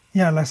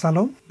यहाँलाई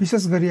सालौँ।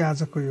 विशेष गरी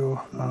आजको यो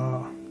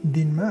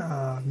दिनमा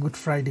गुड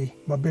फ्राइडे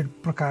भव्य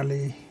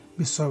प्रकारले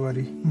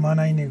विश्वभरि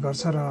मनाइने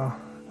गर्छ र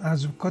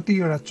आज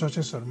कतिवटा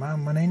चर्चेसहरूमा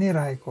मनाइ नै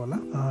रहेको होला।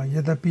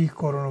 यद्यपि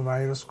कोरोना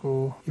भाइरसको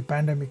यो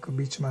पेन्डेमिकको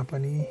बीचमा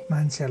पनि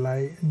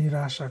मान्छेहरूलाई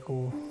निराशाको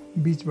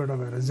बीचबाट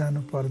भएर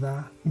जानु पर्दा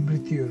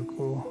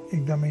मृत्युहरूको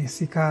एकदमै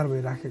शिकार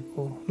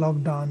भइराखेको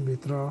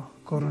लकडाउनभित्र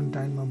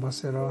क्वारेन्टाइनमा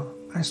बसेर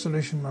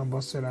आइसोलेसनमा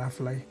बसेर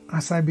आफूलाई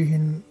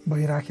आशाविहीन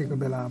भइराखेको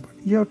बेलामा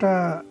पनि एउटा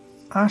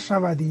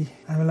आशावादी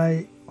हामीलाई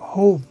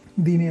होप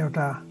दिने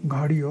एउटा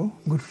घडी हो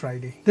गुड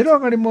फ्राइडे। धेरै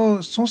अगाडि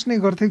म सोच्ने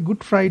गर्थेँ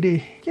गुड फ्राइडे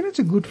किन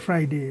चाहिँ गुड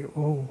फ्राइडे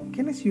हो,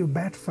 किन चाहिँ यो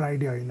ब्याड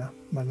फ्राइडे होइन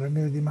भनेर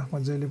मेरो दिमागमा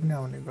जहिले पनि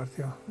आउने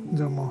गर्थ्यो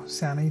जब म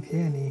सानै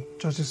थिएँ अनि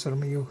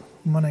चर्चेसहरूमा यो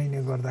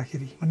मनाइने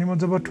गर्दाखेरि। अनि म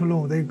जब ठुलो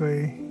हुँदै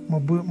गएँ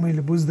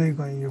मैले बुझ्दै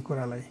गएँ यो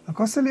कुरालाई।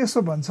 कसैले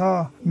यसो भन्छ,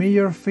 may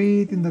your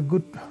faith in the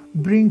good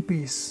bring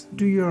peace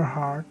to your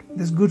heart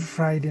this Good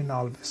Friday and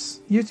always.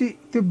 यो चाहिँ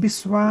त्यो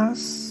विश्वास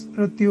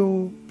र त्यो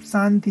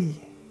शान्ति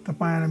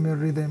तपाईँ र मेरो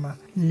हृदयमा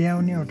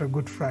ल्याउने एउटा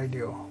गुड फ्राइडे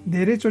हो।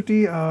 धेरैचोटि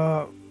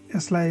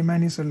यसलाई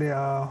मानिसहरूले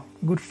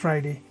गुड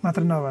फ्राइडे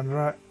मात्र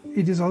नभनेर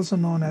it is also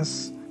known as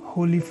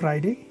Holy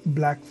Friday,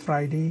 Black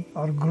Friday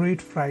or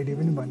Great Friday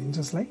पनि भनिन्छ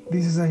यसलाई।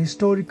 This is a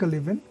historical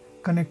event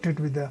connected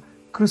with the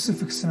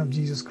crucifixion of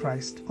Jesus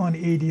Christ on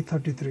AD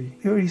 33।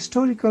 यो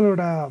हिस्टोरिकल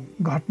एउटा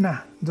घटना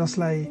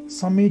जसलाई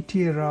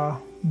समेटिएर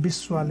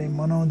विश्वले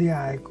मनाउँदै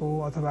आएको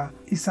अथवा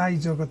इसाई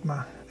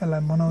जगतमा यसलाई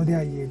मनाउँदै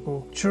आइएको,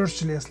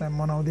 चर्चले यसलाई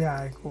मनाउँदै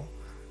आएको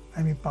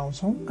हामी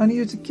पाउँछौँ। अनि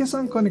यो चाहिँ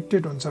केसँग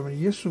कनेक्टेड हुन्छ भने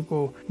येशूको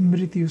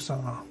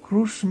मृत्युसँग,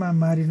 क्रुसमा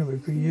मारिनु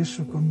भएको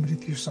येशूको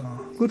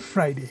मृत्युसँग। गुड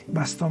फ्राइडे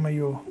वास्तवमा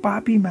यो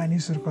पापी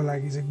मानिसहरूको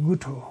लागि चाहिँ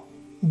गुड हो,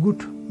 गुड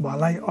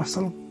भलाइ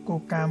असलको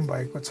काम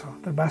भएको छ।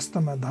 तर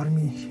वास्तवमा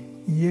धर्मी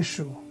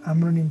येशू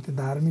हाम्रो निम्ति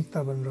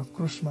धार्मिकता भनेर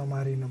क्रुसमा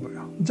मारिनु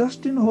भयो।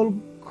 जस्टिन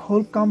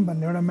होलकम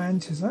भन्ने एउटा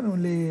मान्छे छन्,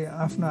 उनले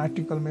आफ्नो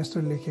आर्टिकलमा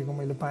यस्तो लेखेको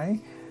मैले पाएँ।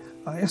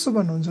 यसो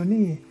भन्नुहुन्छ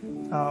नि,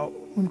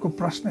 उनको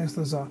प्रश्न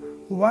यस्तो छ,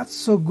 what's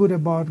so good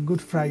about Good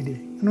Friday?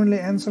 अनि उनले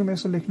एन्सरमा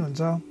यसो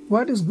लेख्नुहुन्छ,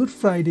 what is Good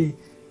Friday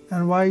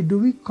and why do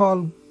we call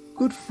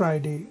Good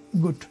Friday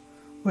good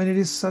when it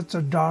is such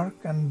a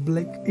dark and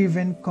bleak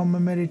event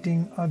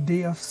commemorating a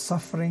day of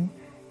suffering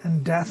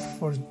and death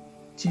for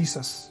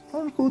Jesus?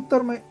 उनको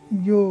उत्तरमा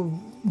यो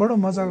बडो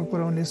मजाको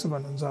कुरा उनले यसो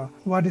भन्नुहुन्छ,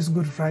 वाट इज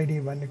गुड फ्राइडे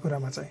भन्ने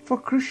कुरामा चाहिँ, for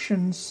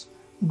Christians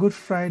good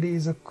Friday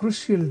is a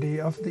crucial day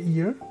of the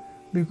year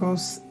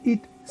because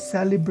it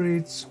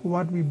celebrates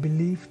what we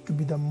believe to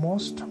be the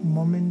most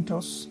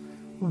momentous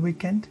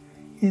weekend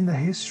in the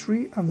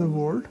history of the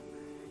world.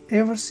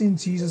 Ever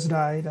since Jesus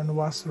died and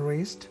was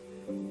raised,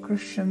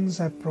 Christians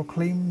have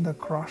proclaimed the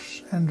cross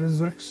and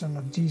resurrection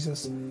of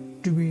Jesus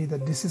to be the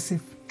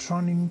decisive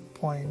turning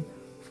point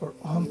for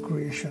all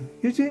creation.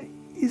 यो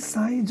चाहिँ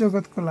इसाई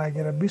जगतको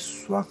लागि र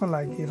विश्वको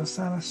लागि र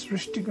सारा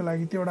सृष्टिको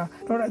लागि त्यो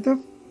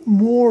एउटा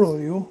मोड हो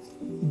यो,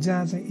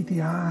 जहाँ चाहिँ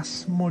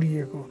इतिहास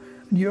मोडिएको।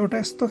 यो एउटा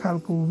यस्तो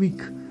खालको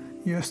विक,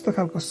 यो यस्तो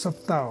खालको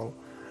सप्ताह हो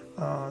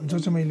जो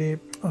चाहिँ मैले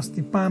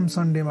अस्ति पाम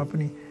सन्डेमा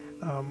पनि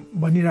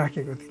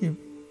भनिराखेको थिएँ कि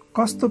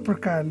कस्तो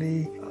प्रकारले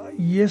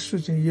येशू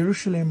चाहिँ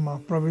यरुसलेममा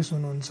प्रवेश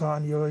हुनुहुन्छ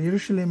अनि यो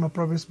यरुसलेममा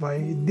प्रवेश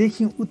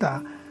भएदेखि उता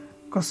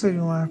कसरी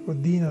उहाँको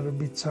दिनहरू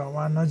बित्छ,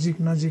 उहाँ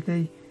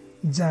नजिकै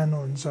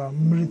जानुहुन्छ,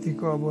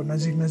 मृत्युको अब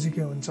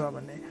नजिकै हुन्छ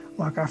भन्ने,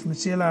 उहाँको आफ्नो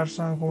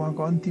चेलाहरूसँग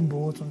उहाँको अन्तिम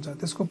भोज हुन्छ,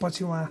 त्यसको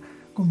पछि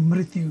उहाँको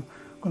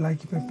मृत्युको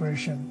लागि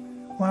प्रिपरेसन,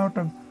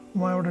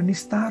 उहाँ एउटा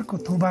निस्तारको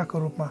थुम्बाको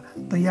रूपमा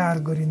तयार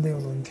गरिँदै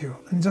हुनुहुन्थ्यो।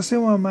 अनि जसै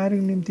उहाँ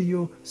मारिनको निम्ति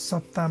यो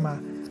सप्ताहमा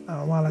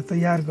उहाँलाई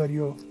तयार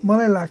गरियो,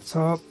 मलाई लाग्छ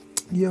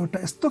यो एउटा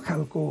यस्तो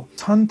खालको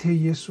क्षण थियो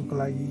येशूको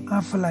लागि,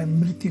 आफूलाई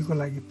मृत्युको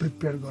लागि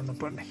प्रिपेयर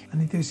गर्नुपर्ने।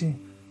 अनि त्यो चाहिँ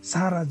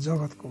सारा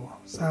जगतको,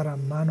 सारा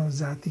मानव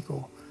जातिको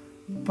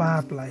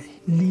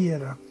पापलाई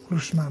लिएर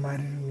क्रुसमा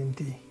मारिनको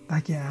निम्ति,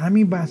 ताकि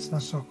हामी बाँच्न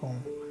सकौँ,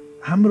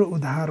 हाम्रो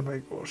उद्धार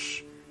भएको होस्,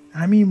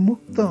 हामी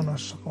मुक्त हुन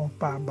सकौँ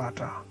पापबाट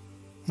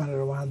भनेर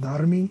उहाँ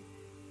धर्मी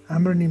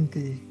हाम्रो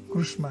निम्ति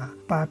क्रुसमा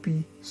पापी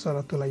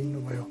सर तुल्याइनु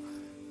भयो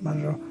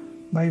भनेर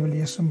बाइबल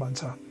यसो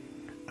भन्छ।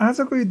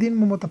 आजको यो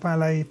दिनमा म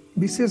तपाईँलाई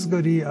विशेष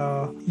गरी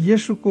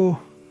येशूको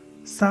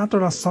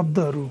 7वटा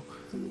शब्दहरू,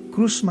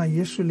 क्रुसमा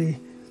येशूले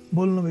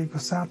बोल्नुभएको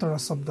 7वटा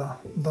शब्द,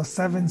 the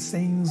 7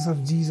 sayings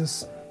of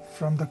Jesus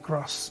from the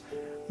cross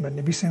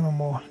भन्ने विषयमा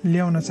म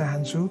ल्याउन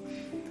चाहन्छु।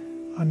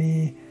 अनि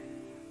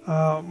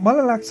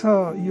मलाई लाग्छ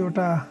यो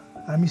एउटा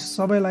हामी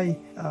सबैलाई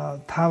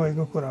थाहा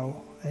भएको कुरा हो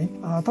है।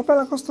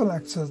 तपाईँलाई कस्तो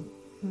लाग्छ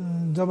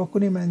जब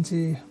कुनै मान्छे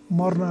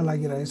मर्न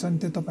लागिरहेछ अनि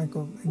त्यो तपाईँको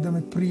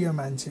एकदमै प्रिय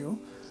मान्छे हो,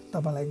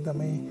 तपाईँलाई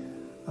एकदमै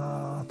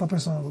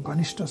तपाईँसँग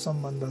घनिष्ठ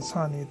सम्बन्ध छ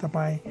अनि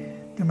तपाईँ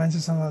त्यो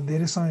मान्छेसँग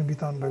धेरै समय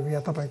बिताउनु भएको,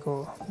 या तपाईँको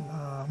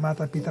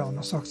मातापिता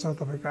हुनसक्छ,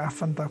 तपाईँको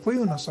आफन्त कोही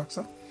हुनसक्छ,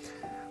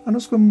 अनि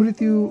उसको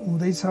मृत्यु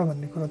हुँदैछ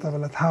भन्ने कुरा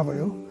तपाईँलाई थाहा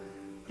भयो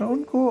र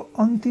उनको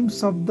अन्तिम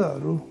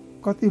शब्दहरू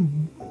कति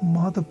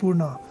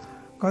महत्त्वपूर्ण,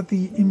 कति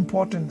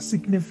इम्पोर्टेन्ट,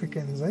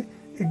 सिग्निफिकेन्स है,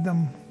 एकदम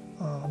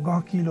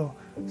गहकिलो,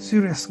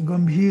 सिरियस,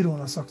 गम्भीर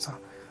हुनसक्छ।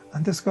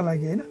 अनि त्यसको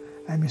लागि होइन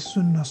हामी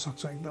सुन्न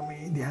सक्छौँ एकदमै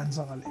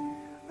ध्यानसँगले।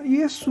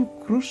 येशू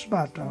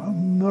क्रुसबाट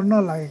मर्न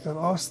लागेको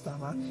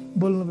अवस्थामा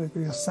बोल्नुभएको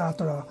यो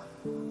 7वटा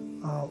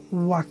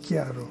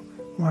वाक्यहरू,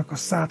 उहाँको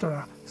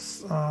 7वटा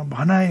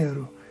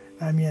भनाइहरू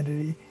हामी यहाँनिर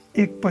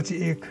एकपछि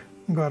एक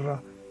गरेर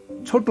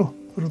छोटो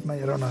रूपमा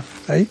हेरौँ न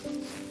है।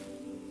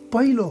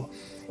 पहिलो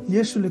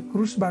येशूले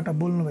क्रुसबाट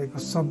बोल्नुभएको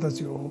शब्द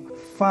चाहिँ हो,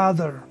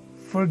 father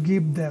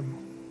forgive them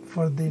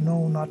for they know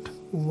not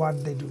what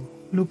they do.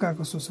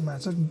 लुकाको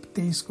सुसमाचार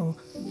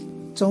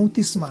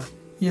 23:34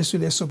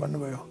 येशूले यसो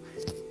भन्नुभयो,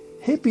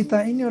 हे पिता,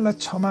 यिनीहरूलाई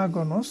क्षमा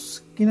गर्नुहोस्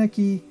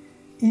किनकि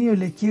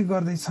यिनीहरूले के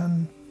गर्दैछन्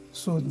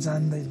सो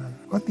जान्दैनन्।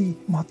 कति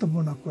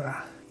महत्त्वपूर्ण कुरा।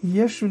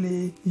 येशूले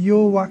यो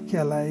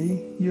वाक्यलाई,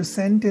 यो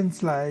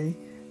सेन्टेन्सलाई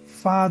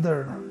फादर,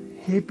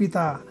 हे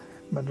पिता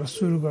भनेर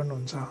सुरु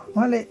गर्नुहुन्छ।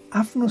 उहाँले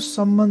आफ्नो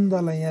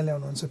सम्बन्धलाई यहाँ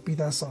ल्याउनुहुन्छ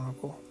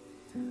पितासँगको।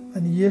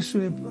 अनि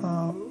येशूले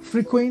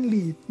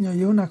फ्रिक्वेन्टली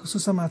यूहन्नाको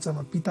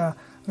सुसमाचारमा पिता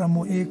र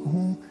म एक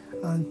हुँ,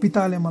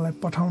 पिताले मलाई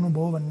पठाउनु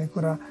भयो भन्ने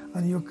कुरा,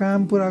 अनि यो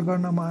काम पुरा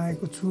गर्न म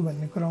आएको छु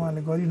भन्ने कुरा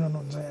उहाँले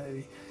गरिरहनुहुन्छ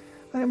यहाँनिर।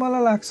 अनि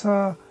मलाई लाग्छ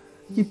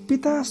कि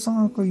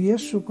पितासँगको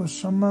येशूको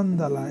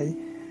सम्बन्धलाई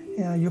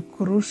यो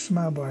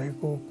क्रुसमा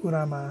भएको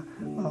कुरामा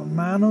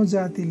मानव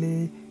जातिले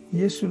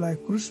येशूलाई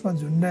क्रुसमा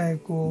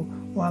झुन्डाएको,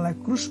 उहाँलाई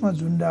क्रुसमा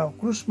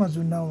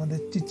झुन्डाऊ भन्दै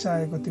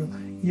चिच्चाएको त्यो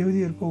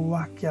यहुदीहरूको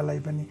वाक्यलाई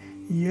पनि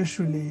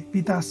येशूले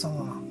पितासँग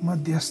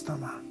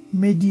मध्यस्थमा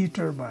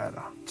मेडिएटर भएर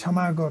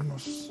क्षमा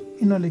गर्नुहोस्,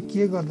 यिनीहरूले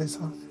के गर्दैछ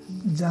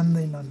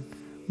जान्दैनन्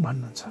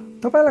भन्नुहुन्छ।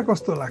 तपाईँलाई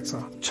कस्तो लाग्छ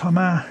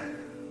क्षमा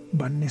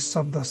भन्ने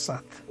शब्द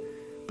साथ?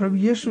 प्रभु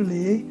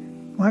येशूले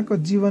उहाँको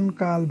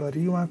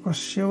जीवनकालभरि, उहाँको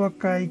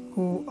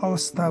सेवकाईको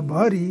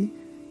अवस्थाभरि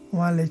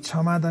उहाँले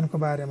क्षमादानको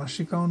बारेमा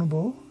सिकाउनु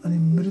भयो। अनि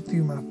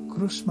मृत्युमा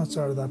क्रुसमा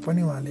चढ्दा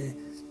पनि उहाँले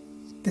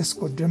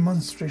त्यसको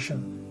डेमोन्स्ट्रेसन,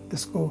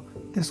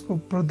 त्यसको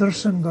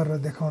प्रदर्शन गरेर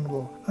देखाउनु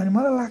भयो। अनि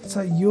मलाई लाग्छ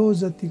यो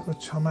जतिको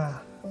क्षमा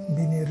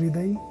दिने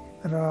हृदय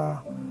र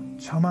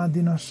क्षमा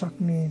दिन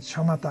सक्ने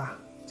क्षमता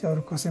चाहिँ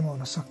अरू कसैमा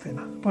हुन सक्दैन।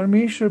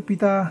 परमेश्वर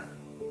पिता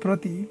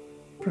प्रति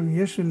प्रभु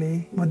येशूले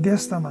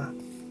मध्यस्थमा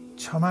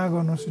क्षमा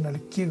गर्नुहोस्,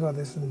 उनीहरूले के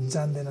गर्दैछन्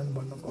जान्दैनन्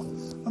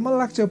भन्नुभयो। मलाई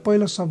लाग्छ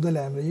पहिलो शब्दले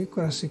हामीलाई यो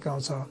कुरा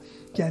सिकाउँछ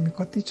कि हामी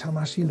कति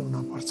क्षमाशील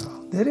हुनुपर्छ।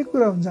 धेरै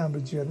कुरा हुन्छ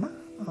हाम्रो जीवनमा,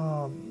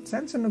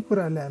 सानो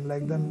कुराहरूले हामीलाई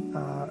एकदम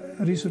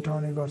रिस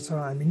उठाउने गर्छ,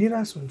 हामी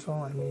निराश हुन्छौँ,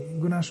 हामी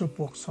गुनासो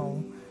पोख्छौँ।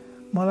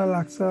 मलाई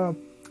लाग्छ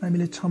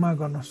हामीले क्षमा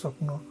गर्न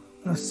सक्नु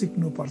र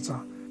सिक्नुपर्छ।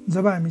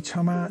 जब हामी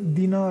क्षमा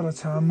दिन र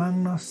क्षमा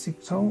माग्न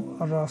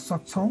सिक्छौँ र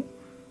सक्छौँ,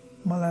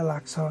 मलाई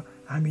लाग्छ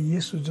हामी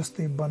येशू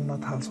जस्तै बन्न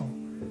थाल्छौँ,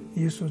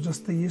 येशू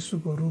जस्तै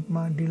येशूको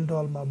रूपमा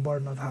डिलडलमा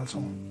बढ्न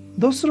थाल्छौँ।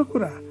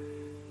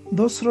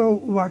 दोस्रो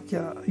वाक्य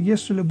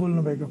येशूले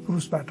बोल्नुभएको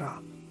क्रुसबाट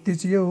त्यो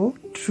चाहिँ यो हो,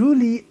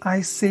 truly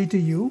I say to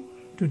you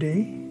today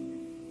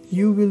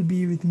you will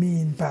be with me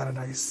in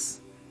paradise.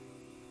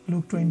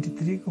 Luke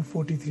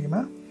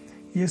 23:43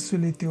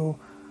 येशूले त्यो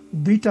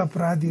दुईटा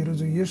अपराधीहरू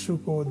जो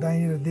येशूको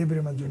दाहिने र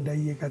देब्रेमा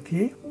झुन्डाइएका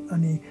थिए,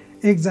 अनि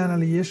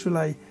एकजनाले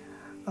येशूलाई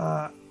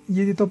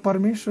यदि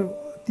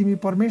तिमी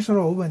परमेश्वर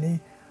हो भने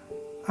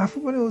आफू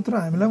पनि उत्र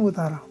हामीलाई पनि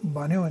उतार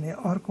भन्यो भने,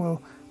 अर्को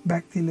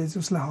व्यक्तिले चाहिँ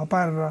उसलाई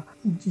हपारेर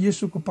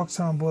येशूको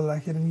पक्षमा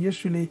बोल्दाखेरि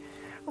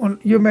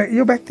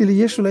यो व्यक्तिले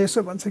येशूलाई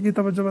यसो भन्छ कि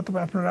जब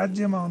तपाईँ आफ्नो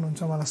राज्यमा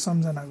हुनुहुन्छ मलाई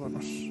सम्झना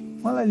गर्नुहोस्,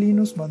 मलाई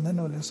लिनुहोस् भन्दैन,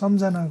 उसले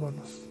सम्झना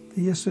गर्नुहोस्।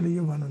 येशूले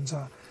यो भन्नुहुन्छ,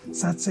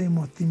 साँच्चै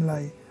म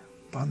तिमीलाई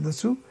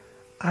भन्दछु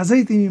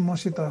आजै तिमी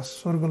मसित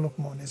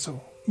स्वर्गलोकमा हुनेछौ।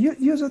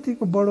 यो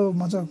जतिको बडो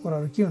मजाको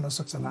कुराहरू के हुन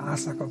सक्छ होला?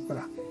 आशाको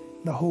कुरा,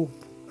 द होप।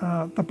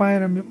 तपाईँ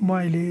र म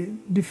अहिले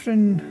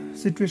डिफ्रेन्ट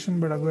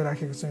सिचुएसनबाट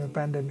गइराखेको छु यो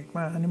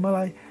पेन्डेमिकमा। अनि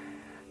मलाई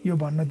यो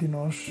भन्न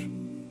दिनुहोस्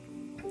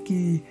कि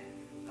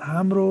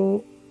हाम्रो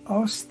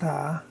अवस्था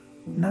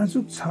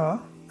नाजुक छ,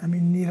 हामी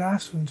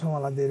निराश हुन्छौँ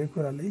होला धेरै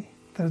कुराले,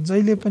 तर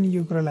जहिले पनि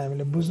यो कुरालाई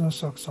हामीले बुझ्न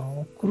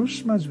सक्छौँ,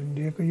 क्रुसमा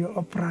झुन्डिएको यो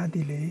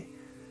अपराधीले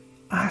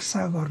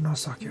आशा गर्न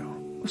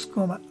सक्यो।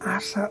 उसकोमा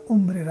आशा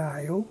उम्रेर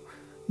आयो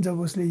जब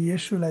उसले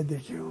येशूलाई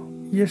देख्यो।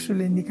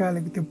 येशूले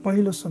निकालेको त्यो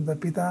पहिलो शब्द,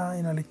 पिता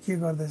यिनीहरूले के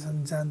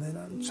गर्दैछन्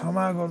जान्दैनन्,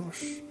 क्षमा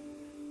गर्नुहोस्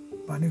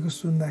भनेको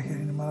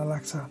सुन्दाखेरि मलाई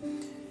लाग्छ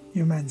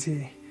यो मान्छे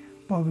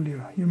पग्लियो,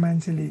 यो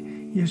मान्छेले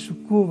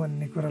येशू को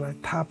भन्ने कुरालाई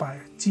थाहा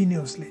पायो,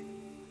 चिन्यो उसले।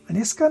 अनि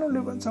यसकारण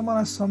उसले भन्छ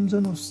मलाई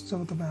सम्झनुहोस्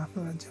जब तपाईँ आफ्नो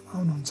राज्यमा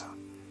आउनुहुन्छ।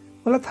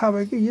 उसलाई थाहा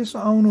भयो कि येशू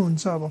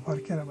आउनुहुन्छ अब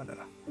फर्केर भनेर।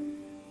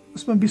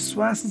 उसमा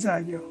विश्वास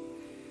जाग्यो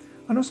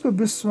अनि उसको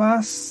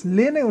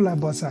विश्वासले नै उसलाई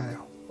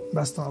बचायो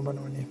वास्तवमा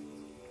भनौँ भने।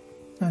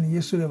 अनि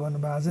येशूले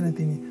भन्नुभयो आज नै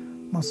तिमी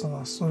मसँग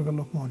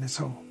स्वर्गलोकमा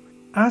हुनेछौ।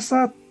 आशा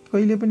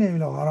कहिले पनि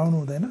हामीले हराउनु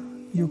हुँदैन।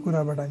 यो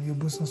कुराबाट हामी यो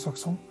बुझ्न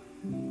सक्छौँ,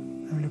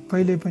 हामीले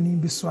कहिले पनि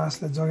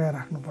विश्वासलाई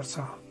जगाइराख्नुपर्छ।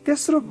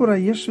 तेस्रो कुरा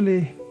येशूले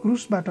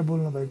क्रुसबाट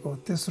बोल्नुभएको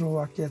तेस्रो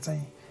वाक्य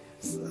चाहिँ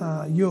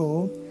यो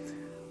हो,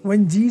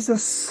 when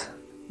Jesus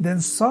then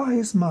saw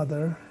his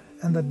mother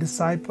and the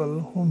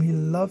disciple whom he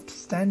loved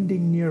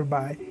standing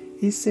nearby,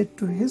 he said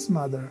to his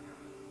mother,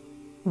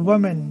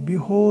 Woman,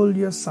 behold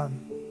your son.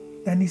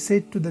 And he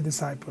said to the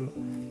disciple,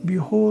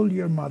 Behold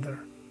your mother.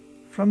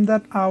 From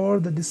that hour,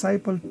 the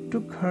disciple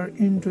took her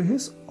into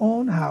his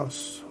own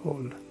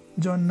household.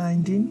 John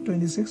 19,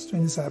 26,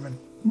 27.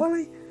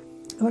 मलाई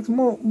लाग्छ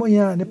म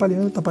यहाँ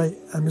नेपालीमा तपाईँ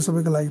हामी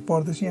सबैको लागि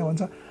पढ्दैछु। यहाँ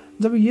भन्छ,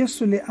 जब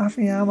येशूले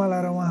आफ्नै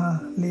आमालाई र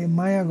उहाँले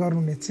माया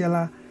गर्नुहुने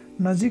चेला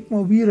नजिकमा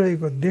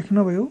उभिरहेको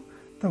देख्नुभयो,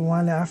 तब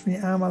उहाँले आफ्नै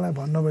आमालाई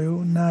भन्नुभयो,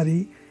 नारी,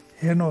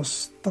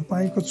 हेर्नुहोस्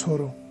तपाईँको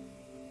छोरो।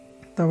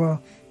 तब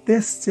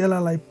त्यस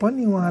चेलालाई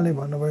पनि उहाँले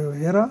भन्नुभयो,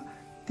 हेर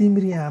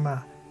तिम्री आमा।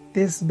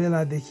 त्यस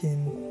बेलादेखि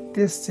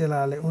त्यस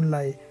चेलाले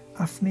उनलाई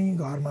आफ्नै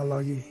घरमा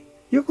लगे।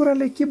 यो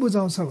कुराले के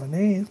बुझाउँछ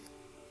भने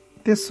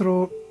तेस्रो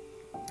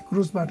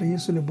क्रुसबाट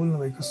येशूले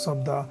बोल्नुभएको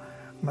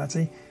शब्दमा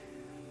चाहिँ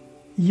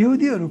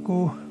यहुदीहरूको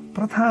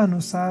प्रथा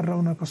अनुसार र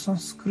उनीहरूको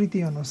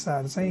संस्कृति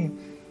अनुसार चाहिँ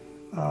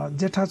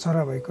जेठा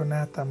छोरा भएको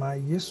नातामा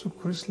येशू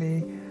ख्रिस्टले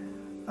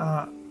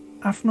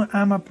आफ्नो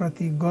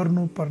आमाप्रति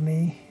गर्नुपर्ने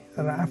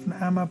र आफ्नो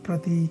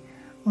आमाप्रति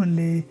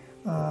उनले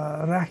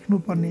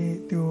राख्नुपर्ने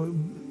त्यो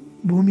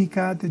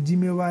भूमिका, त्यो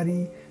जिम्मेवारी,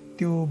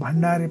 त्यो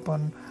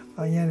भण्डारेपन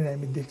यहाँनिर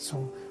हामी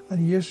देख्छौँ।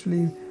 अनि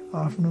येशूले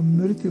आफ्नो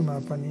मृत्युमा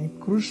पनि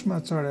क्रुसमा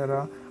चढेर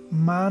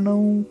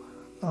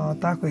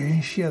मानवताको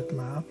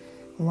हैसियतमा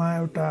उहाँ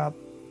एउटा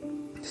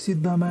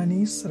सिद्ध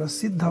मानिस र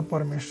सिद्ध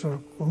परमेश्वर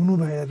हुनु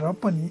भएर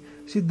पनि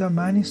सिद्ध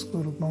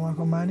मानिसको रूपमा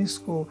उहाँको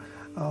मानिसको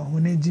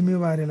हुने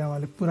जिम्मेवारीलाई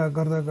उहाँले पुरा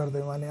गर्दा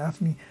गर्दै उहाँले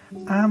आफ्नी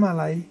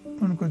आमालाई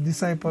उनको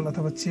डिसाइपल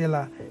अथवा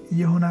चेला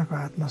यूहन्नाको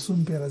हातमा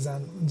सुम्पेर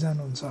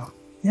जानुहुन्छ।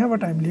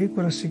 यहाँबाट हामीले एक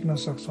कुरा सिक्न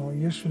सक्छौँ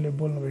येशूले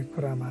बोल्नुभएको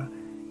कुरामा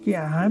कि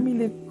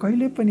हामीले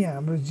कहिले पनि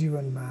हाम्रो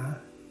जीवनमा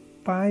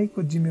पाएको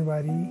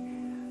जिम्मेवारी,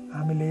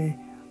 हामीले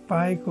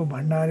पाएको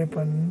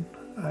भण्डारेपन,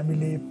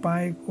 हामीले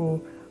पाएको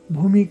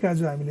भूमिका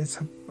जो हामीले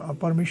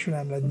परमेश्वरले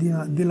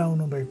हामीलाई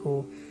दिलाउनु भएको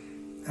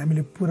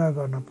हामीले पुरा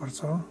गर्नुपर्छ।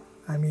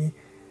 हामी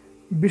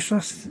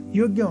विश्वास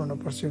योग्य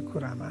हुनुपर्छ यो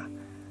कुरामा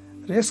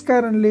र यस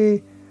कारणले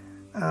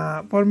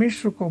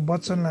परमेश्वरको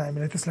वचनलाई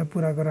हामीले त्यसलाई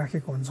पुरा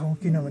गरिराखेको हुन्छौँ,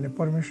 किनभने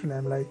परमेश्वरले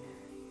हामीलाई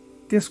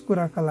त्यस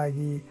कुराका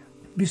लागि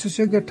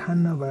विशेषज्ञ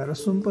ठान्न भएर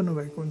सुम्पनु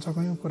भएको हुन्छ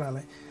कयौँ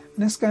कुरालाई।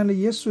 यस कारणले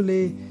येशूले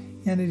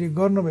यहाँनिर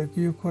गर्नुभएको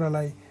यो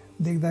कुरालाई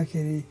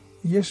देख्दाखेरि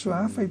येशू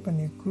आफै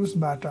पनि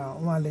क्रुसबाट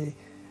उहाँले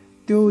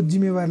त्यो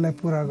जिम्मेवारीलाई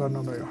पुरा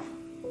गर्नुभयो।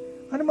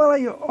 अनि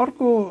मलाई यो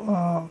अर्को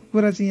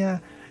कुरा चाहिँ यहाँ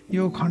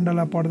यो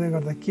खण्डलाई पढ्दै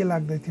गर्दा के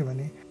लाग्दै थियो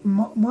भने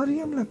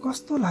मरियमलाई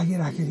कस्तो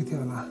लागिराखेको थियो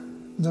होला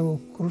जब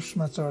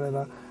क्रुसमा चढेर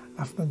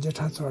आफ्नो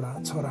जेठा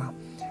छोरा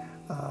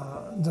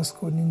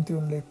जसको निम्ति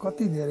उनले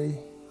कति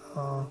धेरै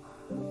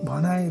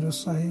भनाइहरू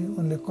सहे,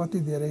 उनले कति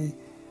धेरै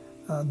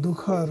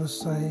दुःखहरू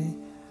सहे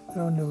र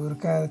उनले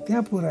हुर्काएर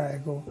त्यहाँ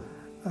पुर्याएको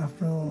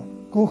आफ्नो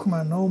कोखमा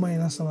 9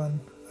 महिनासम्म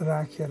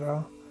राखेर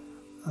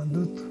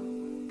दुध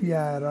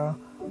पियाएर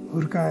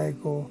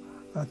हुर्काएको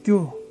त्यो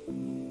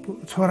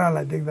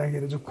छोरालाई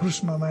देख्दाखेरि जो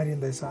क्रुसमा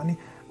मारिँदैछ अनि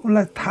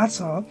उनलाई थाहा छ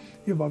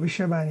यो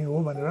भविष्यवाणी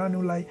हो भनेर, अनि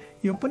उनलाई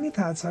यो पनि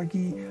थाहा छ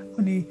कि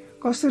उनी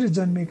कसरी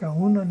जन्मेका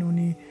हुन् अनि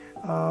उनी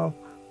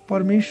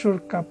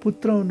परमेश्वरका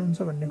पुत्र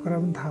हुनुहुन्छ भन्ने कुरा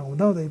पनि थाहा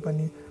हुँदाहुँदै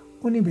पनि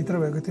उनी भित्र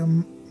भएको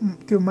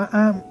त्यो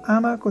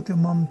आमाको त्यो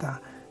ममता,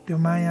 त्यो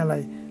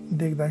मायालाई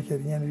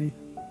देख्दाखेरि यहाँनिर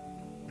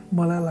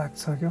मलाई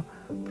लाग्छ क्या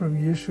प्रभु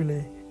येशूले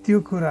त्यो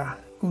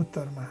कुराको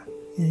उत्तरमा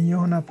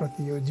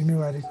यूहन्नाप्रति यो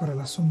जिम्मेवारी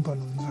कुरालाई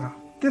सुम्पनुहुन्छ।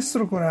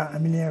 तेस्रो कुरा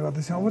हामीले यहाँ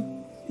गर्दैछौँ। अब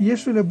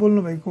येशूले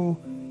बोल्नुभएको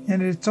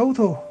यहाँनिर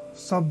चौथो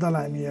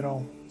शब्दलाई हामी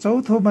हेरौँ।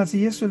 चौथोमा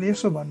चाहिँ येशूले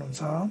यसो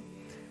भन्नुहुन्छ,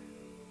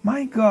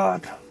 my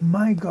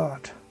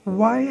God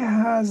why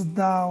has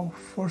thou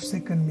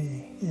forsaken me.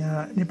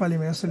 यहाँ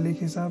नेपालीमा यसो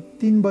लेखेको छ,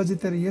 3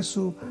 बजीतिर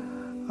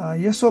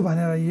यसो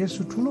भनेर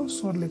येशू ठुलो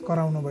स्वरले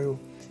कराउनु भयो,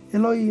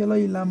 एलोई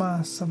एलोई लामा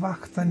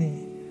सबाख्तनी,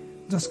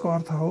 जसको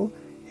अर्थ हो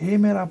हे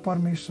मेरा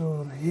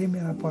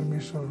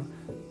परमेश्वर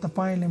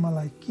तपाईँले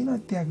मलाई किन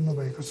त्याग्नु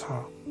भएको छ।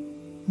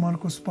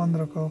 मर्कुस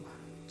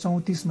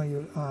 15:34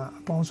 यो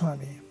पाउँछौँ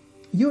हामी।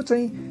 यो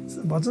चाहिँ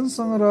भजन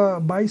सङ्ग्रह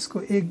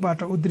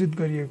 22:1बाट उद्धृत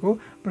गरिएको।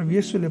 प्रभु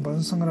येशूले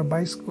भजन सङ्ग्रह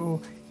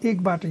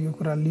 22:1बाट यो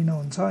कुरा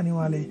लिनुहुन्छ अनि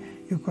उहाँले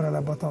यो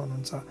कुरालाई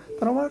बताउनुहुन्छ।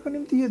 तर उहाँको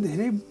निम्ति यो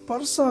धेरै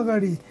वर्ष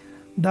अगाडि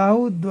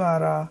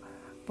दाउदद्वारा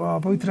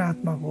पवित्र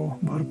आत्माको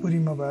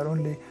भरपुरीमा भएर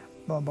उनले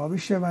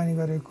भविष्यवाणी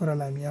गरेको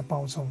कुरालाई हामी यहाँ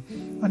पाउँछौँ।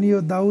 अनि यो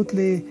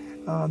दाउदले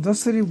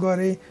जसरी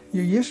गरे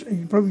यो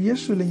प्रभु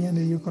येशूले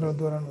यहाँनिर यो कुरा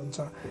दोहोऱ्याउनुहुन्छ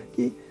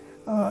कि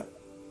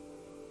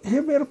हे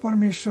मेरो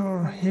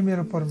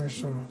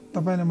परमेश्वर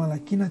तपाईँले मलाई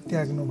किन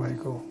त्याग्नु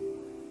भएको।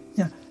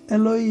 यहाँ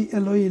एलोई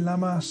एलोई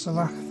लामा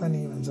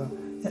सबाख्तनी भन्छ।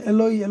 यहाँ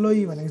एलोई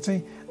एलोई भनेको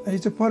चाहिँ यो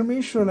चाहिँ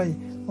परमेश्वरलाई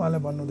उहाँले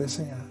भन्नुहुँदैछ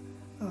यहाँ,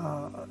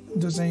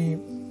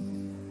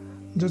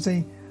 जो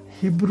चाहिँ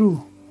हिब्रू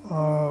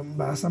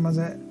भाषामा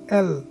चाहिँ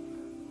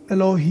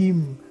एलोहिम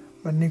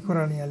भन्ने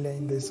कुराले यहाँ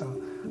ल्याइँदैछ।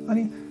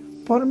 अनि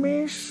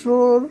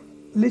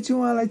परमेश्वरले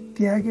चाहिँ उहाँलाई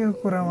त्यागेको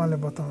कुरा उहाँले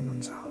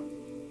बताउनुहुन्छ।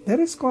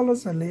 धेरै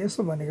स्कलर्सहरूले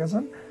यसो भनेका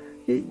छन्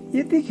कि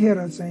यतिखेर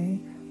चाहिँ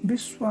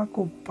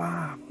विश्वको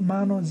पाप,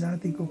 मानव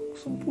जातिको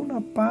सम्पूर्ण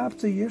पाप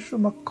चाहिँ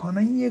येशूमा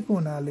खनाइएको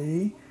हुनाले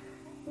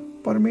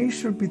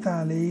परमेश्वर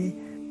पिताले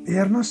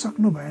हेर्न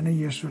सक्नु भएन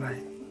येशूलाई।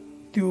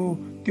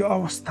 त्यो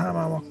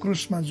अवस्थामा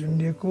क्रुसमा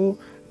झुन्डिएको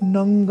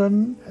नङ्गन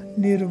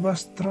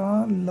निर्वस्त्र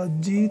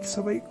लज्जित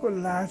सबैको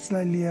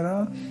लाजलाई लिएर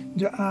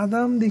जो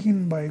आदमदेखि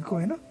भएको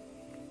होइन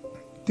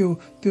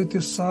त्यो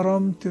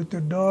शरम त्यो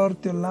डर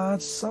त्यो लाज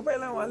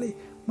सबैलाई उहाँले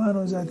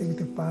मानव जातिको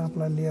त्यो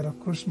पापलाई लिएर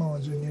क्रुसमा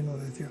झुन्डिनु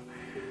हुँदै थियो।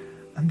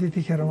 अनि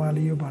त्यतिखेर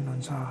उहाँले यो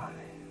भन्नुहुन्छ,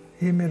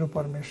 हे मेरो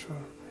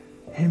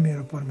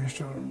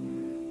परमेश्वर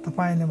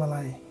तपाईँले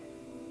मलाई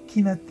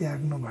किन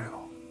त्याग्नुभयो।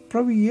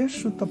 प्रभु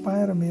येशू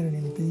तपाईँ र मेरो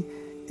निम्ति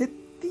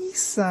यति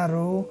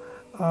साह्रो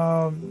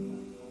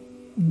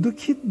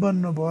दुखित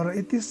बन्नुभयो र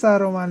यति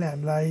साह्रो उहाँले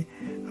हामीलाई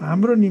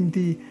हाम्रो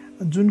निम्ति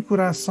जुन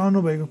कुरा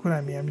सहनु भएको कुरा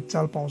हामी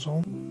चाल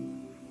पाउँछौँ।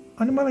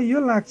 अनि मलाई यो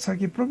लाग्छ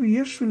कि प्रभु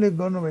येशूले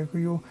गर्नुभएको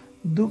यो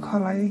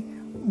दुःखलाई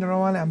र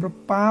उहाँले हाम्रो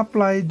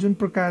पापलाई जुन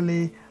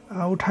प्रकारले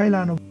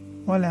उठाइलानु,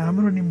 उहाँले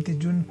हाम्रो निम्ति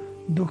जुन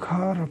दुःख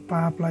र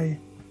पापलाई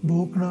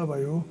भोग्न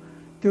भयो,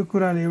 त्यो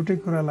कुराले एउटै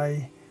कुरालाई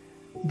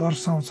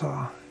दर्शाउँछ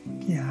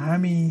कि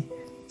हामी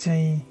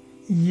चाहिँ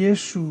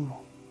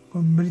येशूको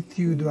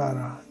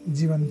मृत्युद्वारा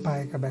जीवन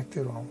पाएका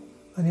व्यक्तिहरू हौँ।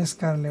 अनि यस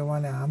कारणले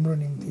उहाँले हाम्रो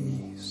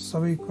निम्ति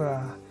सबै कुरा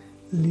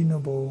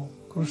लिनुभयो,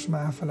 क्रुसमा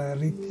आफूलाई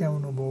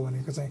रित्याउनु भयो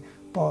भनेको चाहिँ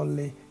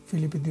पौलले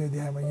फिलिपी 2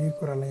 अध्यायमा यही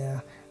कुरालाई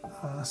यहाँ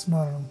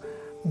स्मरण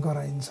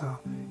गराइन्छ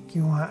कि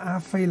उहाँ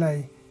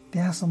आफैलाई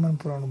त्यहाँसम्म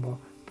पुर्याउनु भयो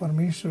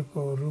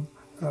परमेश्वरको रूप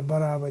र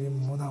बराबरी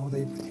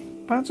हुँदाहुँदै पनि।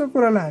 पाँचौँ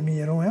कुरालाई हामी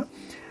हेरौँ। यहाँ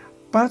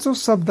पाँचौँ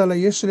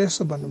शब्दलाई यसोले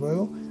यसो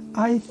भन्नुभयो,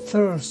 आई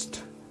थर्स्ट।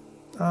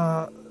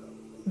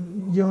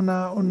 यूहन्ना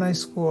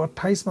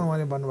 19:28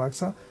 उहाँले भन्नुभएको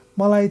छ,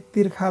 मलाई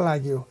तिर्खा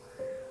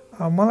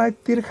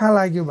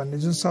लाग्यो भन्ने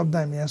जुन शब्द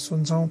हामी यहाँ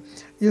सुन्छौँ,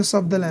 यो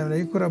शब्दले हामीलाई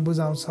यो कुरा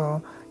बुझाउँछ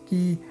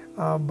कि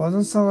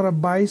भजन सङ्ग्रह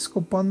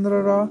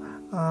 22:15 र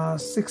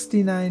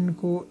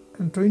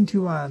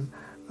 69:21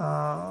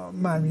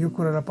 मा हामी यो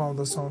कुरालाई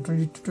पाउँदछौँ।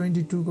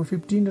 22:15 र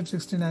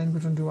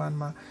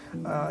 69:21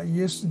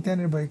 यस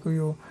त्यहाँनिर भएको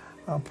यो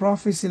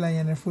प्रोफेसीलाई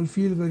यहाँनिर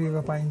फुलफिल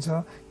गरिएको पाइन्छ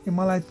कि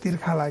मलाई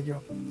तिर्खा लाग्यो।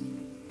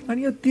 अनि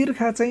यो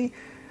तिर्खा चाहिँ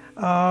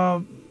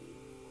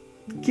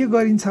के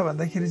गरिन्छ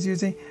भन्दाखेरि चाहिँ यो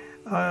चाहिँ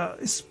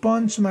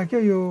स्पन्जमा क्या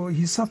यो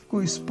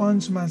हिसपको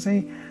स्पन्जमा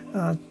चाहिँ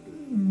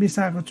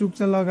मिसाएको चुक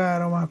चाहिँ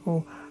लगाएर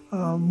उहाँको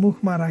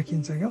मुखमा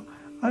राखिन्छ क्या।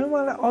 अनि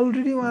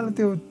उहाँले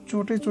त्यो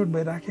चोट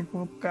भइराखेको,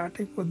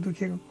 काटेको,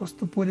 दुखेको,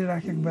 कस्तो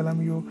पोलिराखेको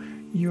बेलामा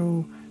यो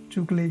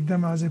चुकले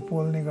एकदमै अझै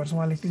पोल्ने गर्छ।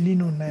 उहाँले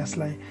लिनुहुन्न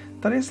यसलाई।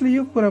 तर यसले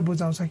यो कुरा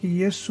बुझाउँछ कि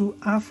येशू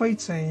आफै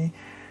चाहिँ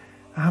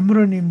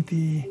हाम्रो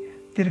निम्ति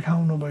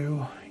तिर्खाउनु भयो।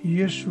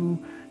 येशू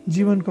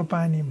जीवनको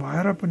पानी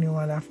भएर पनि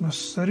उहाँले आफ्नो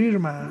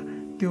शरीरमा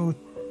त्यो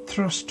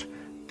थ्रस्ट,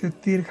 त्यो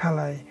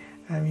तिर्खालाई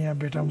हामी यहाँ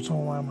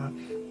भेटाउँछौँ उहाँमा।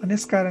 अनि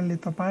यस कारणले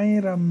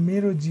तपाईँ र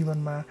मेरो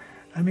जीवनमा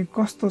हामी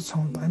कस्तो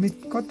छौँ, हामी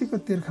कतिको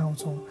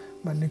तिर्खाउँछौँ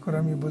भन्ने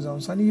कुरा पनि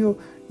बुझाउँछ। अनि यो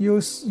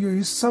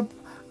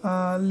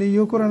हिस्सपले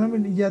यो कुरालाई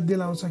पनि याद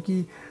दिलाउँछ कि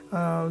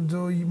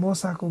जो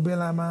मोसाको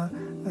बेलामा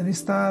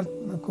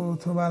निस्तारको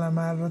थोबाला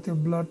मारेर त्यो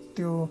ब्लड,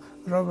 त्यो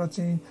रगत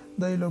चाहिँ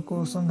दैलोको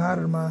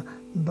सङ्घारमा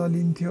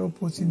दलिन्थ्यो,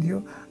 पोचिन्थ्यो।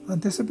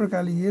 त्यसै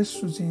प्रकारले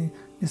येशू चाहिँ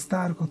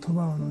निस्तारको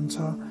थोबा हुनुहुन्छ।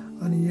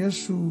 अनि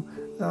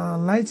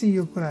येशूलाई चाहिँ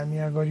यो कुरा हामी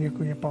यहाँ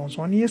गरिएको यहाँ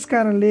पाउँछौँ। अनि यस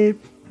कारणले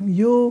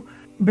यो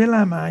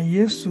बेलामा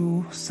येशू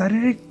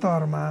शारीरिक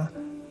तौरमा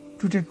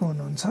टुटेको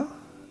हुनुहुन्छ।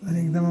 अनि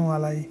एकदमै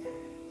उहाँलाई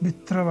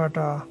भित्रबाट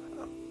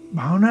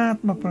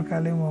भावनात्मक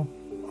प्रकारले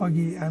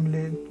अघि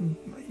हामीले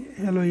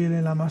एलो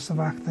लामा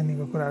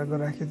सबाख्तानीको कुराहरू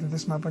गरिराखेको थियो,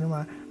 त्यसमा पनि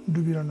उहाँ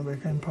डुबिरहनु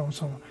भएको हामी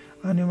पाउँछौँ।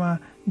 अनि उहाँ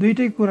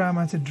दुइटै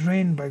कुरामा चाहिँ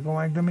ड्रेन भएको,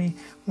 उहाँ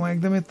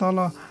एकदमै तल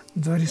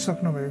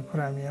झरिसक्नु भएको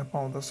कुरा हामी यहाँ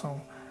पाउँदछौँ।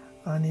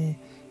 अनि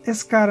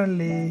यस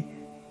कारणले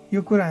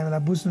यो कुरा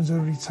हामीलाई बुझ्नु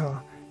जरुरी छ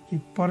कि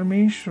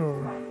परमेश्वर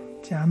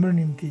चाहिँ हाम्रो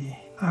निम्ति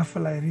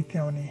आफूलाई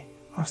रित्याउने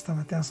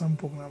अवस्थामा त्यहाँसम्म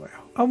पुग्न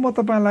भयो। अब म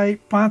तपाईँलाई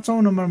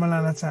 5औं नम्बरमा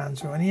लान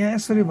चाहन्छु। अनि यहाँ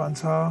यसरी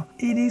भन्छ,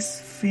 इट इज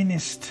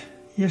फिनिस्ड।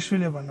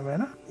 येशूले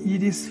भन्नुभएन,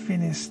 इट इज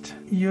फिनिस्ड,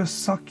 यो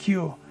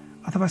सकियो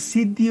अथवा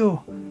सिद्धियो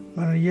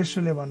भनेर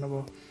येशूले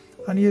भन्नुभयो।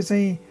 अनि यो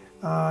चाहिँ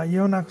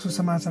यूहन्नाको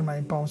सुसमाचारमा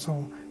हामी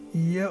पाउँछौँ,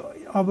 यो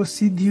अब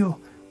सिद्धियो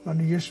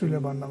भनेर येशूले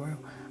भन्नुभयो।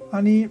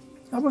 अनि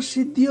अब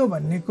सिद्धियो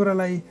भन्ने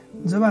कुरालाई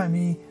जब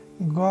हामी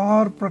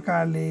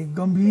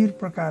गम्भीर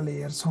प्रकारले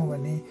हेर्छौँ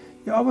भने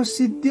यो अब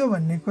सिद्धियो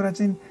भन्ने कुरा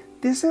चाहिँ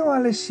त्यसै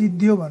उहाँले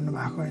सिद्धियो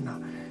भन्नुभएको होइन।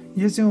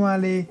 यो चाहिँ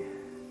उहाँले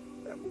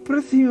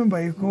पृथ्वीमा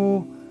भएको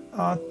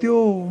त्यो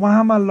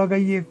उहाँमा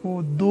लगाइएको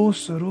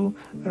दोषहरू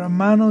र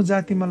मानव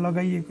जातिमा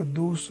लगाइएको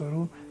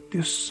दोषहरू,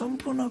 त्यो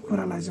सम्पूर्ण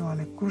कुरालाई चाहिँ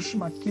उहाँले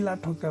क्रुसमा किला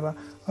ठोकेर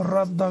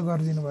रद्द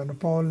गरिदिनु भयो।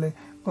 पौलले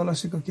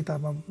कोलोसीको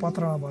किताबमा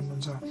पत्रमा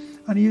भन्नुहुन्छ।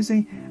 अनि यो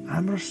चाहिँ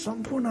हाम्रो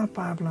सम्पूर्ण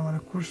पापलाई उहाँले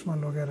क्रुसमा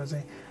लगेर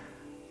चाहिँ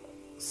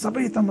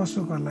सबै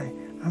तमसुकहरूलाई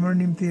हाम्रो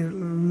निम्ति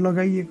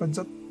लगाइएको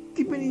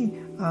जति पनि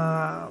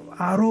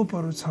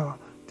आरोपहरू छ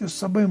त्यो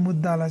सबै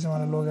मुद्दालाई चाहिँ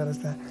उहाँले लगेर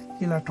त्यहाँ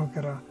किला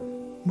ठोकेर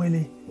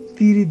मैले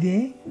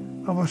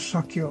तिरिदिएँ, अब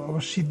सक्यो,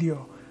 अब सिद्धियो,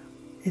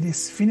 इट इज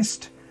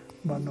फिनिस्ड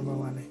भन्नुभयो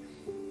उहाँले।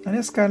 अनि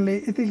यस कारणले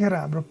यतिखेर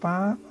हाम्रो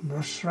पाप,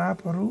 हाम्रो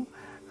श्रापहरू,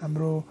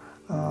 हाम्रो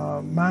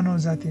मानव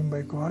जातिमा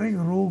भएको हरेक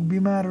रोग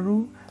बिमारहरू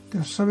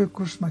त्यो सबै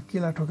क्रुसमा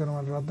किला ठोकेर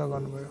उहाँले रद्द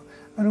गर्नुभयो।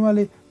 अनि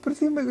उहाँले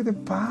पृथ्वीमा त्यो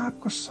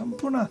पापको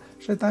सम्पूर्ण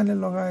शैतानले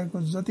लगाएको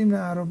जति पनि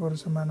आरोपहरू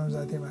छ मानव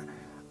जातिमा,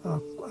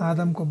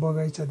 आदमको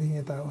बगैँचादेखि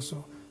यता उसो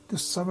त्यो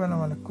सबैलाई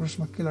उहाँले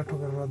क्रुसमा किला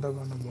ठोकेर रद्द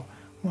गर्नुभयो,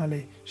 उहाँले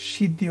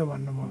सिद्धियो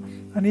भन्नुभयो।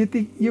 अनि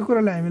यति यो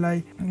कुराले हामीलाई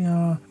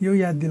यो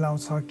याद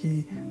दिलाउँछ कि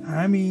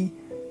हामी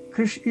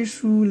ख्रीष्ट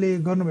यीशुले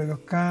गर्नुभएको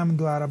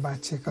कामद्वारा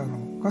बाँचेका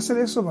हौँ।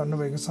 कसैले यसो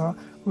भन्नुभएको छ,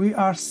 we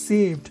are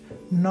saved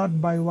not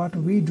by what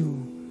we do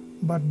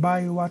but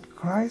by what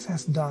Christ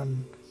has done,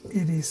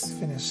 it is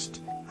finished.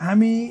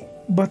 हामी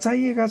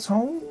बचाइएका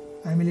छौँ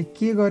हामीले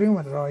के गर्यौँ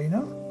भनेर होइन,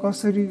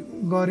 कसरी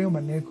गर्यौँ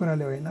भन्ने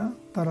कुराले होइन,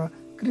 तर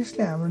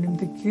क्रिस्टले हाम्रो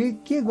निम्ति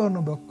के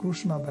गर्नुभयो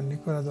क्रुसमा भन्ने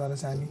कुराद्वारा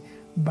चाहिँ हामी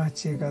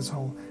बाँचिएका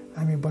छौँ,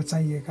 हामी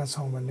बचाइएका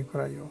छौँ भन्ने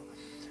कुरा यो।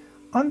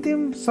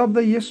 अन्तिम शब्द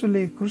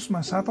येशूले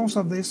क्रुसमा 7औं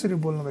शब्द यसरी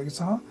बोल्नुभएको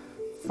छ,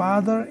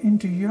 father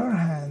into your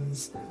hands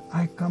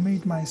I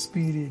commit my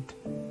spirit.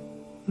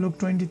 Luke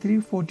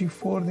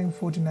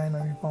 23:44-49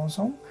 हामी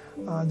पाउँछौँ,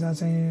 जहाँ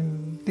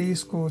चाहिँ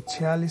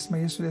 23:46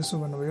 येशूले यसो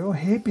भन्नुभयो,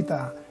 हे पिता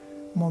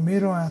म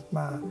मेरो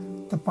आत्मा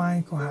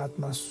तपाईँको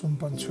हातमा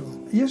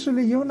सुम्पन्छु।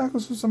 येशूले यूहन्नाको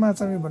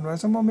सुसमाचारमा भन्नुभएको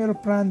छ, म मेरो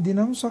प्राण दिन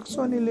पनि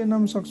सक्छु अनि लिन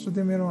पनि सक्छु,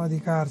 त्यो मेरो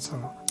अधिकार छ।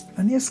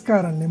 अनि यस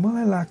कारणले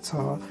मलाई लाग्छ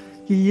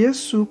कि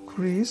येशू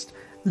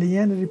ख्रीष्टले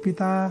यहाँनिर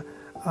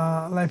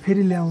पितालाई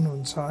फेरि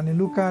ल्याउनुहुन्छ। अनि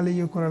लुकाले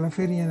यो कुरालाई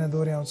फेरि यहाँ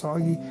दोहोऱ्याउँछ,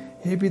 अघि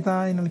हे पिता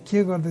यिनीहरूले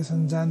के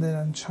गर्दैछन्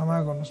जान्दैनन्, क्षमा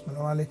गर्नुहोस्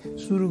भनेर उहाँले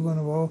सुरु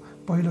गर्नुभयो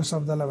पहिलो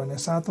शब्दलाई भने,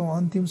 7औं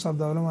अन्तिम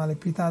शब्दलाई उहाँले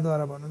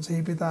पिताद्वारा भन्नुहुन्छ,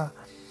 हे पिता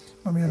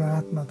म मेरो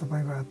आत्मा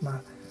तपाईँको हातमा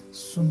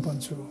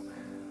सुम्पन्छु।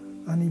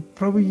 अनि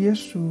प्रभु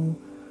येशू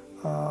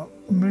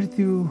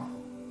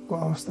मृत्युको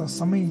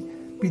अवस्थासम्मै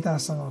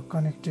पितासँग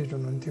कनेक्टेड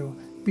हुनुहुन्थ्यो,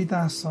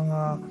 पितासँग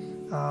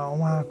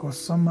उहाँको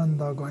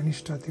सम्बन्ध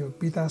घनिष्ठ थियो,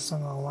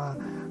 पितासँग उहाँ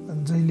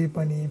जहिले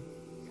पनि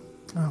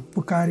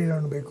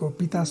पुकारिरहनु भएको,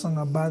 पितासँग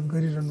बात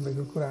गरिरहनु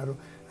भएको कुराहरू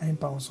हामी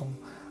पाउँछौँ।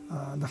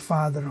 द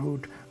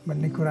फादरहुड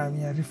भन्ने कुरा हामी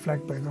यहाँ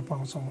रिफ्लेक्ट भएको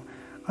पाउँछौँ।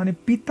 अनि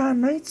पिता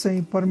नै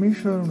चाहिँ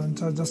परमेश्वर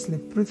हुनुहुन्छ जसले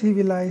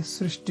पृथ्वीलाई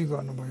सृष्टि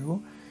गर्नुभयो।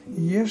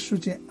 येशू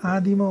चाहिँ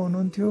आदिमा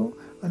हुनुहुन्थ्यो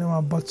अनि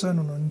उहाँ वचन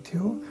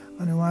हुनुहुन्थ्यो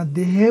अनि उहाँ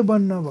देह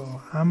बन्न भयो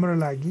हाम्रो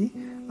लागि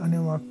अनि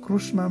उहाँ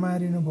क्रुसमा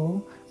मारिनुभयो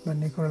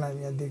भन्ने कुरालाई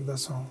हामी यहाँ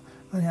देख्दछौँ।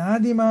 अनि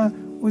आदिमा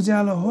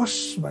उज्यालो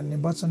होस् भन्ने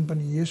वचन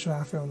पनि येशू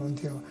आफै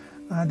हुनुहुन्थ्यो।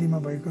 आदिमा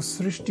भएको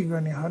सृष्टि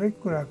गर्ने हरेक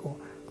कुराको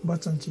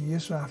वचन चाहिँ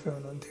येशू आफै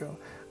हुनुहुन्थ्यो।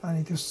 अनि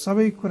त्यो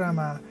सबै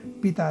कुरामा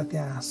पिता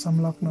त्यहाँ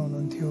संलग्न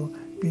हुनुहुन्थ्यो,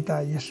 पिता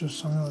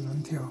येशूसँग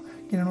हुनुहुन्थ्यो,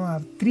 किनभने उहाँ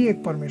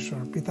त्रिएक परमेश्वर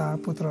पिता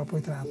पुत्र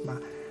पवित्र आत्मा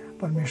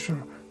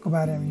परमेश्वरको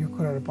बारेमा यो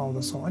कुराहरू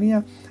पाउँदछौँ। अनि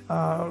यहाँ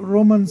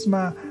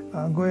रोमन्समा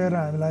गएर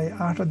हामीलाई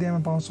 8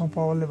 अध्यायमा पाउँछौँ,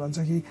 पौलले भन्छ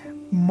कि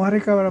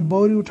मरेकाबाट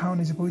बौरी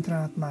उठाउने चाहिँ पवित्र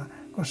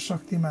आत्माको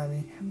शक्तिमा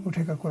हामी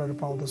उठेका कुराहरू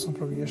पाउँदछौँ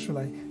प्रभु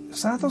येशूलाई।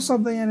 7औं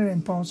शब्द यहाँनिर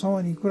हामी पाउँछौँ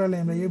अनि कुराले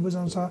हामीलाई यो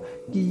बुझाउँछ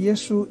कि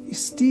येशू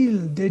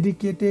स्टिल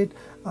डेडिकेटेड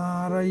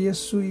र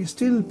येशू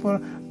स्टिल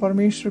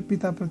परमेश्वर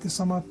पिताप्रति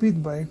समर्पित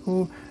भएको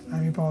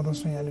हामी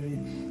पाउँदछौँ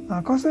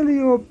यहाँनिर। कसैले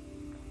यो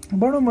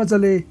बडो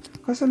मजाले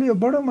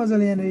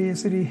यहाँनिर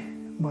यसरी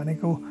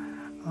भनेको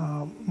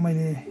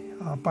मैले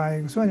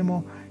पाएको छु अनि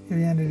म यो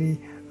यहाँनिर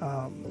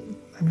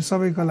हामी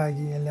सबैको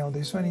लागि यहाँ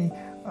ल्याउँदैछु। अनि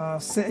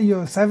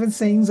यो 7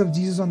 sayings of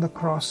Jesus on the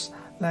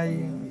crossलाई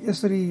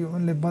यसरी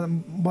उनले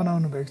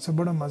बनाउनु भएको छ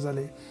बडो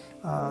मजाले,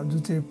 जुन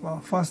चाहिँ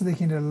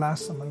फर्स्टदेखि लिएर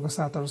लास्टसम्मको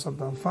 7वटा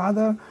शब्द।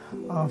 फादर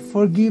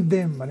फरगिभ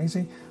देम भनेको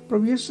चाहिँ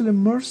प्रभु येशूले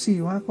मर्सी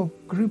उहाँको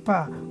कृपा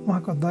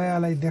उहाँको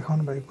दयालाई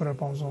देखाउनु भएको कुरा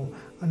पाउँछौँ।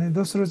 अनि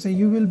दोस्रो चाहिँ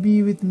you will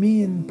be with me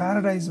in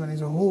paradise भनेको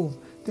चाहिँ होप,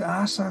 त्यो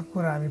आशाको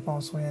कुरा हामी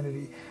पाउँछौँ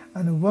यहाँनिर।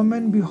 अनि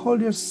वुमेन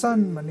बिहोल्ड योर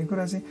सन भन्ने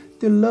कुरा चाहिँ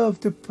त्यो लभ,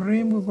 त्यो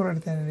प्रेमको कुराहरू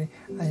त्यहाँनिर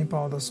हामी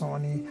पाउँदछौँ।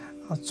 अनि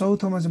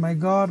चौथोमा चाहिँ my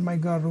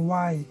God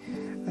why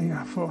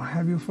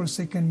have you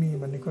forsaken me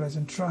भन्ने कुरा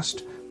चाहिँ ट्रस्ट,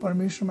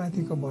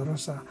 परमेश्वरमाथिको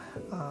भरोसा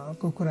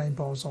को कुरा हामी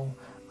पाउँछौँ।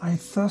 आई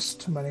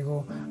थर्स्ट भनेको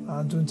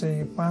जुन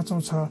चाहिँ 5औं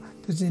छ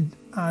त्यो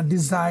चाहिँ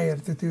डिजायर,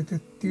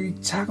 त्यो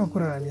इच्छाको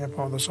कुराहरू हामी यहाँ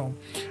पाउँदछौँ।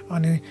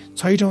 अनि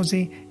 6औं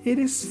चाहिँ इट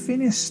इज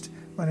फिनिस्ड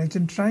भनेको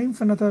चाहिँ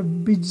ट्राइम्फ अथवा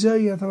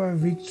विजय अथवा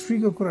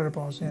भिक्ट्रीको कुराहरू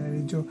पाउँछौँ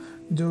यहाँनिर,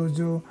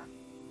 जो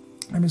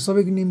हामी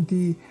सबैको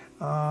निम्ति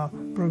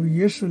प्रभु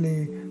येशूले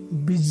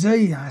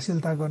विजय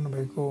हासिलता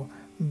गर्नुभएको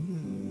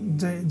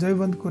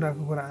जयवन्त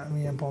कुराको कुरा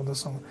हामी यहाँ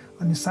पाउँदछौँ।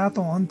 अनि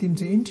 7औं अन्तिम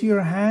चाहिँ इन्टु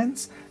योर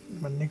ह्यान्ड्स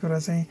भन्ने कुरा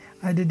चाहिँ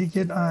I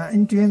dedicate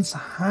into hands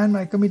hand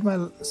I commit my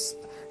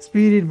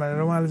spirit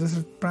भनेर उहाँले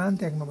जसरी प्राण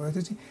त्याग्नुभयो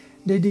त्यो चाहिँ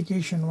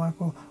डेडिकेसन,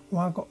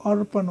 उहाँको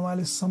अर्पण,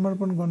 उहाँले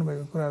समर्पण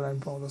गर्नुभएको कुराहरू हामी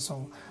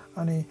पाउँदछौँ।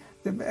 अनि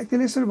त्यो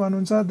व्यक्तिले यसरी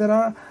भन्नुहुन्छ,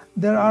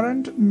 there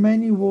aren't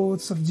many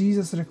words of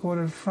Jesus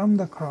recorded from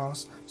the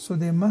cross so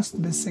they must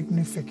be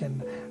significant.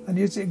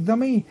 अनि यो चाहिँ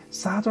एकदमै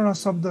 7वटा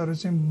शब्दहरू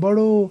चाहिँ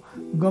बडो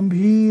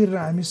गम्भीर र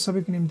हामी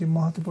सबैको निम्ति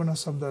महत्त्वपूर्ण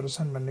शब्दहरू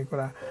छन् भन्ने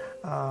कुरा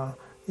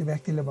यो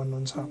व्यक्तिले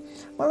भन्नुहुन्छ।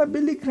 मलाई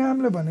बिली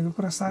ग्राhamले भनेको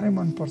कुरा साह्रै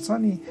मनपर्छ।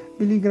 अनि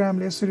बिली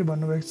ग्राhamले यसरी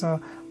भन्नुभएको छ,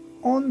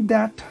 on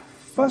that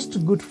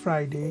first Good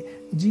Friday,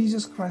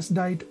 Jesus Christ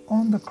died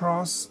on the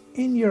cross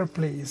in your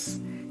place.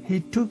 He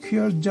took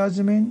your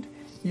judgment,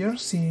 your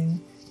sin,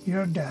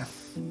 your death.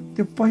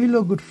 त्यो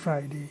पहिलो गुड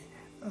फ्राइडे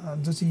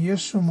जो चाहिँ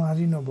येशू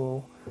मारिनुभयो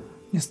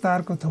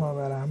निस्तारको ठाउँमा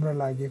भएर हाम्रो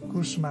लागि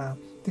क्रुसमा,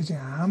 त्यो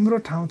चाहिँ हाम्रो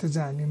ठाउँ थियो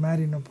जहाँ हामी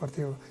मारिनु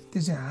पर्थ्यो,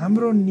 त्यो चाहिँ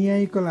हाम्रो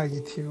न्यायको लागि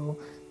थियो,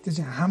 त्यो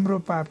चाहिँ हाम्रो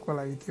पापको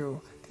लागि थियो,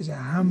 त्यो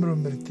चाहिँ हाम्रो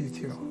मृत्यु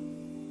थियो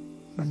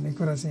भन्ने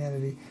कुरा चाहिँ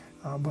यहाँनिर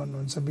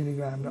भन्नुहुन्छ बिली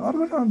ग्राहमले।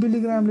 अर्को ठाउँमा बिली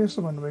ग्राहमले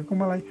यसो भन्नुभएको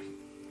मलाई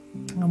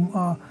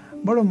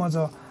बडो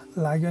मजा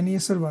लाग्यो। अनि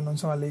यसरी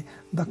भन्नुहुन्छ उहाँले,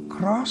 the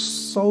cross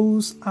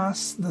shows us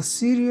the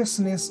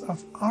seriousness of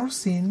our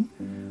sin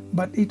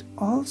but it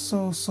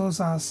also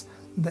shows us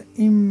the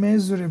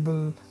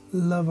immeasurable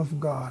love of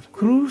God.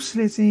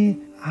 क्रुसले चाहिँ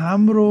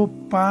हाम्रो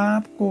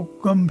पापको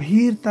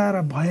गम्भीरता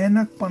र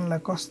भयानकपनलाई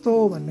कस्तो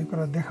भन्ने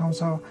कुरा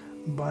देखाउँछ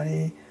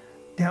भने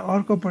त्यहाँ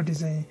अर्कोपट्टि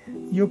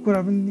चाहिँ यो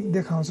कुरा पनि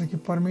देखाउँछ कि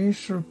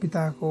परमेश्वर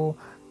पिताको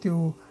त्यो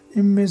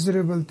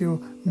इमेजरेबल, त्यो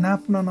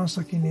नाप्न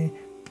नसकिने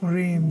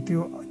प्रेम,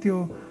 त्यो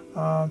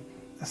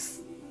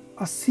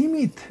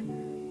असीमित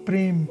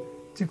प्रेम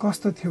चाहिँ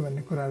कस्तो थियो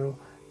भन्ने कुराहरू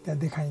त्यहाँ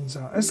देखाइन्छ।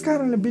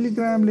 यसकारणले बिली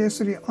ग्राहमले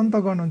यसरी अन्त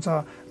गर्नुहुन्छ,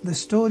 the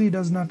story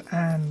does not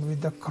end with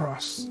the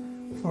cross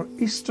for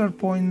Easter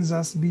points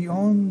us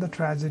beyond the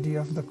tragedy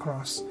of the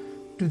cross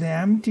to the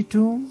empty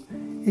tomb.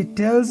 It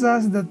tells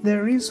us that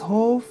there is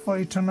hope for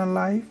eternal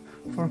life,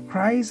 for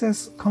Christ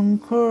has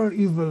conquered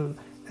evil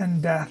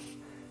and death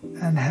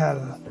and hell.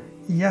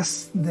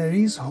 Yes, there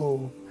is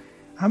hope.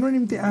 हाम्रो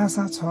निम्ति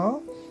आशा छ,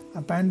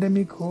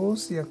 pandemic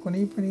होस् या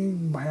कुनै पनि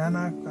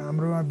भयानक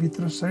हाम्रो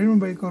भित्र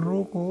शरीरमा भएको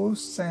रोग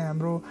होस्, चाहे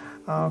हाम्रो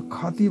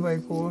क्षति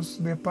भएको होस्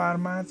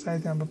व्यापारमा, चाहे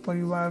हाम्रो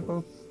परिवारको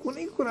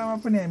कुनै कुरामा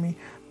पनि हामी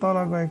तल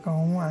गएका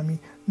हौँ, हामी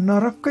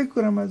नरककै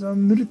कुरामा जाउँ,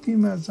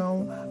 मृत्युमा जाउँ,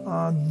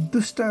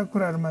 दुष्ट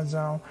कुराहरूमा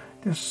जाउँ,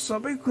 त्यो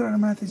सबै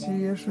कुराहरूमाथि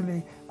चाहिँ येशूले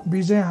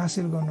विजय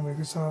हासिल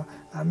गर्नुभएको छ।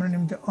 हाम्रो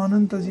निम्ति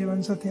अनन्त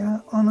जीवन छ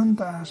त्यहाँ,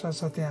 अनन्त आशा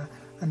छ त्यहाँ।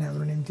 अनि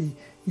हाम्रो निम्ति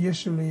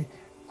येशूले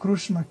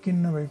क्रुसमा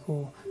किन्नुभएको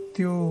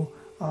त्यो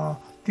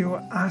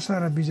आशा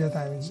र विजयता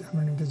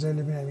हाम्रो निम्ति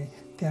जहिले पनि हामी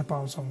त्यहाँ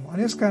पाउँछौँ।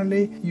 अनि यस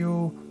कारणले यो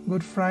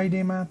गुड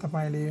फ्राइडेमा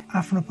तपाईँले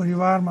आफ्नो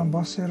परिवारमा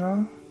बसेर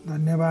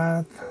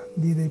धन्यवाद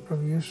दिँदै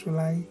प्रभु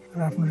येशूलाई र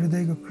आफ्नो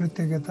हृदयको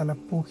कृतज्ञतालाई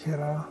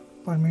पोखेर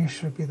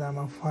परमेश्वर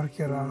पितामा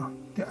फर्केर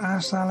त्यो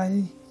आशालाई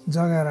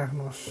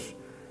जगाइराख्नुहोस्,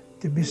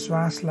 त्यो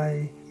विश्वासलाई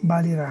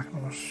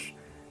बालिराख्नुहोस्।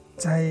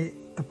 चाहे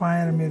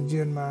तपाईँ र मेरो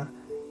जीवनमा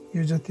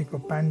यो जतिको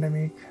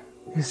पेन्डेमिक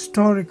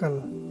हिस्टोरिकल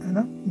हैन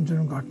जुन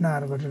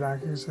घटनाहरू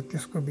घटिरहेको छ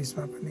त्यसको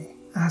बिचमा पनि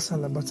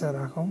आशालाई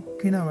बचाइराखौँ,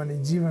 किनभने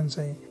जीवन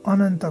चाहिँ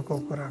अनन्तको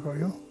कुरा हो,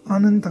 यो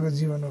अनन्तको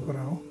जीवनको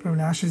कुरा हो।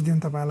 प्रभुले आशिष दिउन्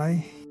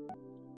तपाईँलाई।